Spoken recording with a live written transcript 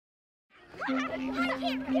Alright,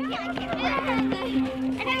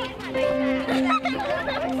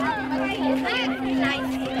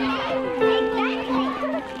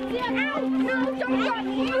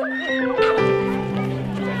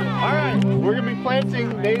 we're going to be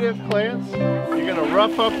planting native plants. You're going to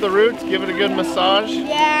rough up the roots, give it a good massage.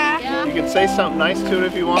 Yeah. You can say something nice to it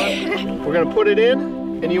if you want. We're going to put it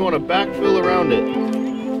in, and you want to backfill around it.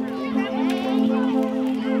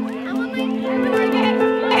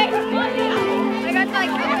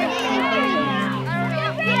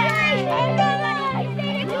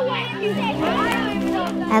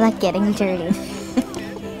 I like getting dirty.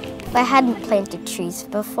 I hadn't planted trees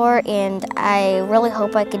before, and I really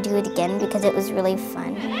hope I could do it again because it was really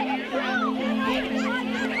fun.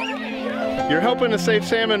 You're helping to save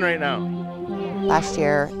salmon right now. Last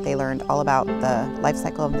year, they learned all about the life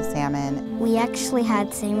cycle of the salmon. We actually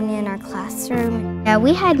had salmon in our classroom. Yeah,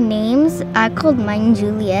 we had names. I called mine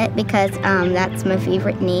Juliet because that's my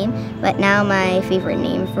favorite name, but now my favorite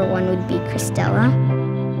name for one would be Christella.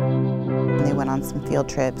 They went on some field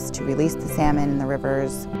trips to release the salmon in the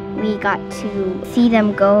rivers. We got to see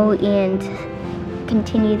them go and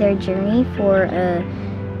continue their journey for a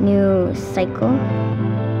new cycle.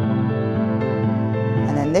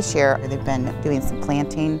 And then this year, they've been doing some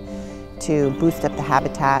planting to boost up the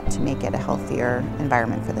habitat to make it a healthier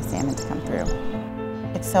environment for the salmon to come through.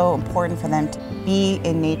 It's so important for them to be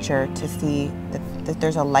in nature to see that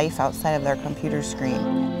there's a life outside of their computer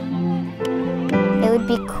screen. It would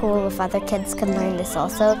be cool if other kids could learn this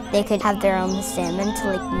also. They could have their own salmon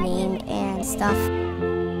to like name and stuff.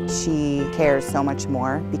 She cares so much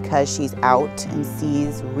more because she's out and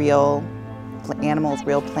sees real animals,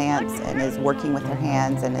 real plants, and is working with her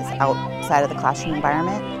hands and is outside of the classroom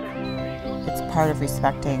environment. It's part of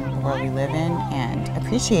respecting the world we live in and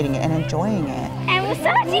appreciating it and enjoying it. And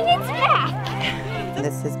massaging its back.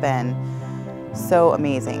 This has been so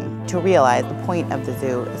amazing to realize the point of the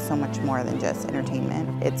zoo is so much more than just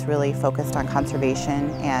entertainment. It's really focused on conservation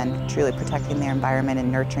and truly protecting their environment and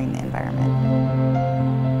nurturing the environment.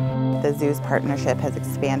 The zoo's partnership has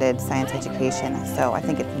expanded science education, so I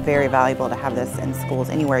think it's very valuable to have this in schools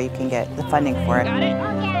anywhere you can get the funding for it.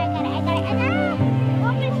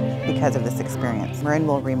 Because of this experience, Marin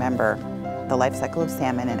will remember the life cycle of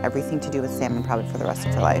salmon and everything to do with salmon probably for the rest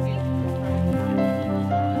of her life.